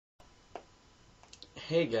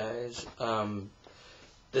Hey guys,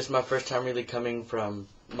 this is my first time really coming from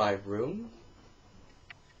my room,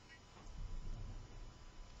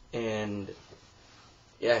 and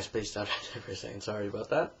yeah, I spaced out for a second, sorry about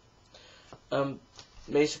that.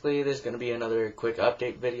 Basically there's going to be another quick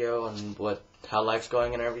update video on how life's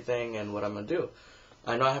going and everything, and what I'm going to do.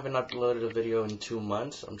 I know I haven't uploaded a video in 2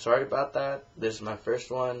 months, I'm sorry about that. This is my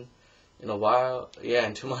first one in a while, yeah,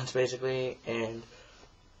 in 2 months basically, and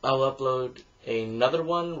I'll upload another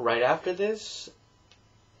one right after this,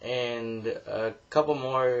 and a couple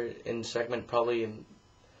more in segment probably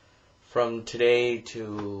from today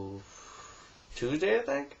to Tuesday, I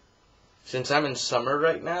think. Since I'm in summer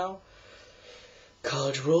right now,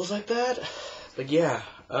 college rules like that. But yeah,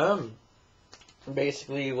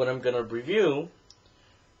 basically what I'm gonna review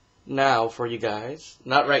now for you guys,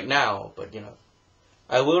 not right now, but you know,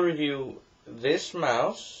 I will review this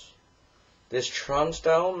mouse, this Tron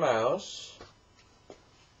style mouse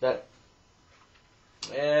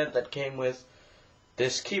that came with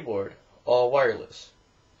this keyboard, all wireless.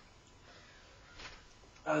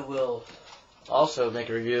 I will also make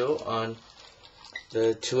a review on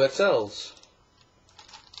the 2XLs.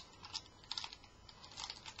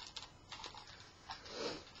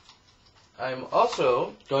 I'm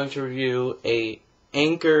also going to review a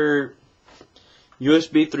Anker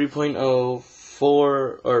USB 3.0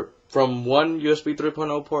 from one USB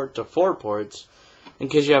 3.0 port to 4 ports, in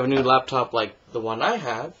case you have a new laptop like the one I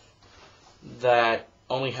have that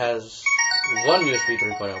only has one USB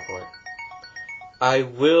 3.0 port. I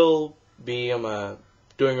will be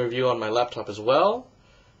doing a review on my laptop as well.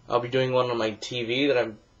 I'll be doing one on my TV that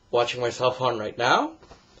I'm watching myself on right now.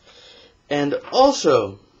 And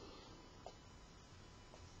also,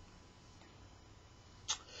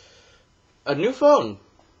 a new phone,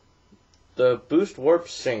 the Boost Warp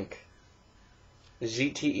Sync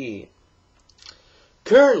ZTE.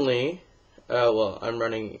 Currently, I'm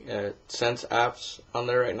running Sense apps on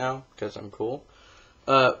there right now because I'm cool.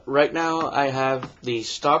 Right now, I have the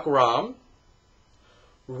stock ROM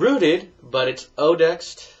rooted, but it's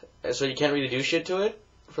ODexed, so you can't really do shit to it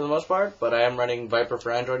for the most part. But I am running Viper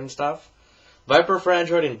for Android and stuff. Viper for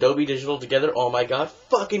Android and Dolby Digital together. Oh my god,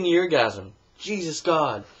 fucking eargasm! Jesus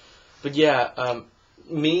God! But yeah, I'm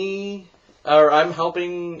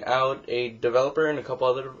helping out a developer, and a couple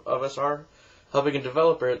other of us are helping a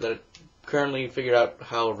developer that currently figured out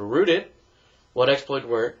how to root it, what exploit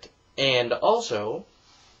worked, and also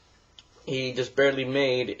he just barely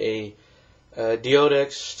made a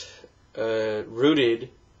deodexed, rooted,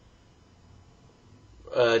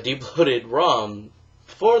 debloated ROM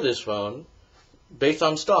for this phone based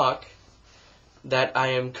on stock that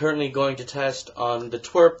I am currently going to test on the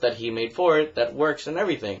twerp that he made for it that works and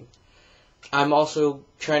everything. I'm also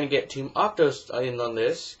trying to get Team Octos in on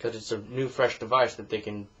this because it's a new, fresh device that they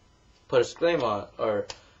can put a claim on, or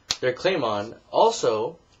their claim on.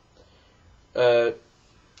 Also, the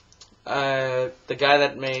guy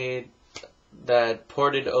that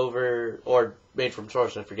ported over, or made from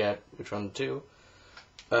source, I forget which one too,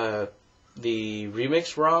 the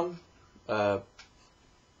remix ROM,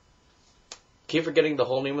 keep forgetting the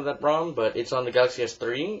whole name of that ROM, but it's on the Galaxy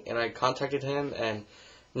S3, and I contacted him, and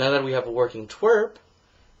now that we have a working twerp,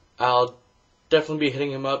 I'll definitely be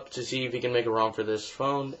hitting him up to see if he can make a ROM for this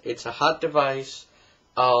phone. It's a hot device.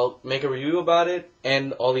 I'll make a review about it,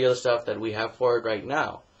 and all the other stuff that we have for it right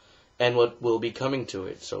now, and what will be coming to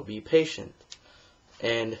it, so be patient.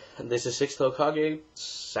 And this is Sixto Kage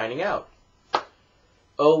signing out.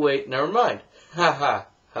 Oh wait, never mind. Ha ha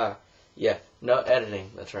ha. Yeah, no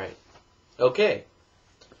editing, that's right. Okay.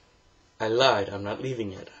 I lied, I'm not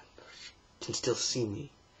leaving yet. You can still see me.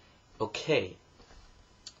 Okay.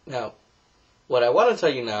 Now, what I want to tell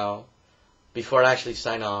you now, before I actually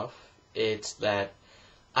sign off, is that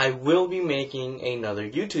I will be making another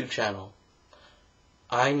YouTube channel.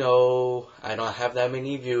 I know I don't have that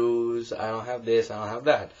many views, I don't have this, I don't have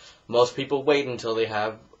that. Most people wait until they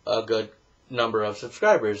have a good number of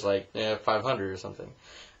subscribers, like 500 or something.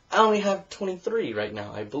 I only have 23 right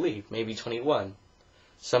now, I believe, maybe 21.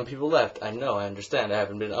 Some people left, I know, I understand, I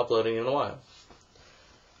haven't been uploading in a while.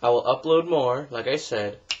 I will upload more, like I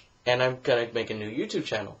said, and I'm gonna make a new YouTube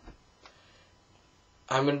channel.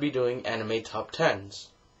 I'm gonna be doing anime top 10s.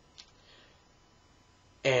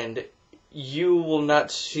 And you will not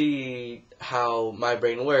see how my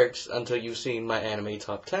brain works until you've seen my anime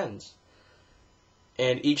top 10s.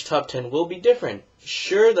 And each top 10 will be different.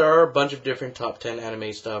 Sure, there are a bunch of different top 10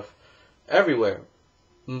 anime stuff everywhere.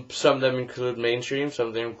 Some of them include mainstream, some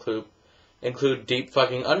of them include deep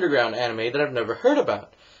fucking underground anime that I've never heard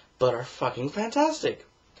about, but are fucking fantastic.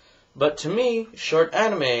 But to me, short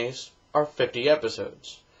animes are 50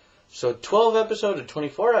 episodes. So 12 episode to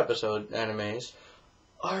 24 episode animes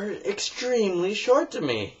are extremely short to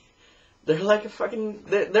me. They're like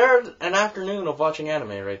they're an afternoon of watching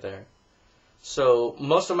anime right there. So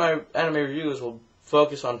most of my anime reviews will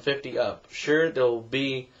focus on 50 up. Sure, there'll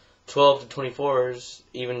be 12 to 24s,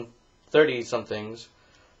 even 30 somethings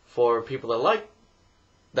for people that like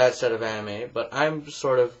that set of anime, but I'm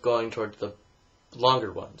sort of going towards the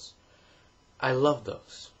longer ones. I love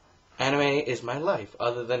those. Anime is my life,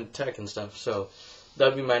 other than tech and stuff, so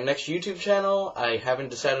that'll be my next YouTube channel. I haven't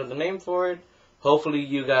decided the name for it. Hopefully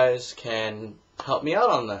you guys can help me out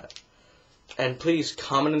on that. And please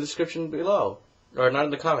comment in the description below. Or not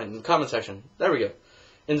in the comment section. There we go.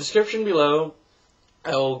 In the description below,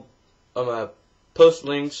 I'll post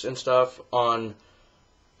links and stuff on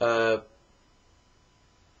all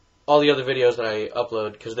the other videos that I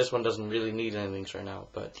upload, because this one doesn't really need any links right now,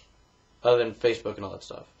 but other than Facebook and all that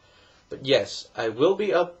stuff. But yes, I will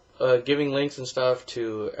be giving links and stuff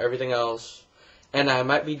to everything else. And I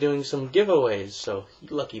might be doing some giveaways, so you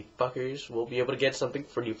lucky fuckers will be able to get something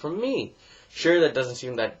free from me. Sure, that doesn't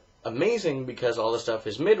seem that amazing because all the stuff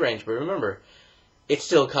is mid-range, but remember, it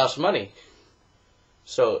still costs money.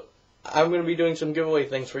 So, I'm going to be doing some giveaway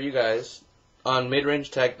things for you guys on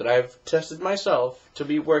mid-range tech that I've tested myself to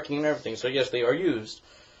be working and everything. So yes, they are used,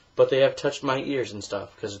 but they have touched my ears and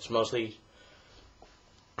stuff, because it's mostly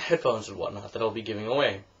headphones and whatnot that I'll be giving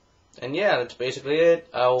away. And yeah, that's basically it.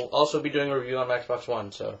 I'll also be doing a review on Xbox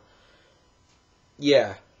One, so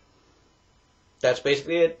yeah. That's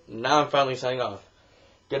basically it. Now I'm finally signing off.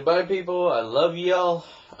 Goodbye, people. I love y'all.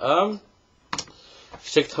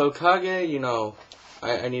 Sixth Hokage, you know,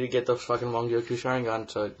 I need to get the fucking Mangyoku Sharingan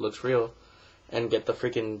so it looks real. And get the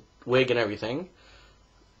freaking wig and everything.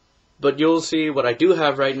 But you'll see what I do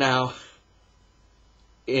have right now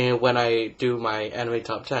when I do my anime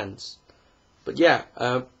top 10s. But yeah,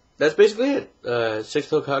 that's basically it. Sixth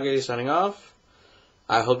Hokage signing off.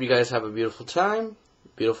 I hope you guys have a beautiful time,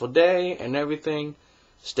 beautiful day, and everything.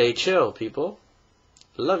 Stay chill, people.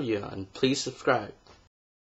 Love you, and please subscribe.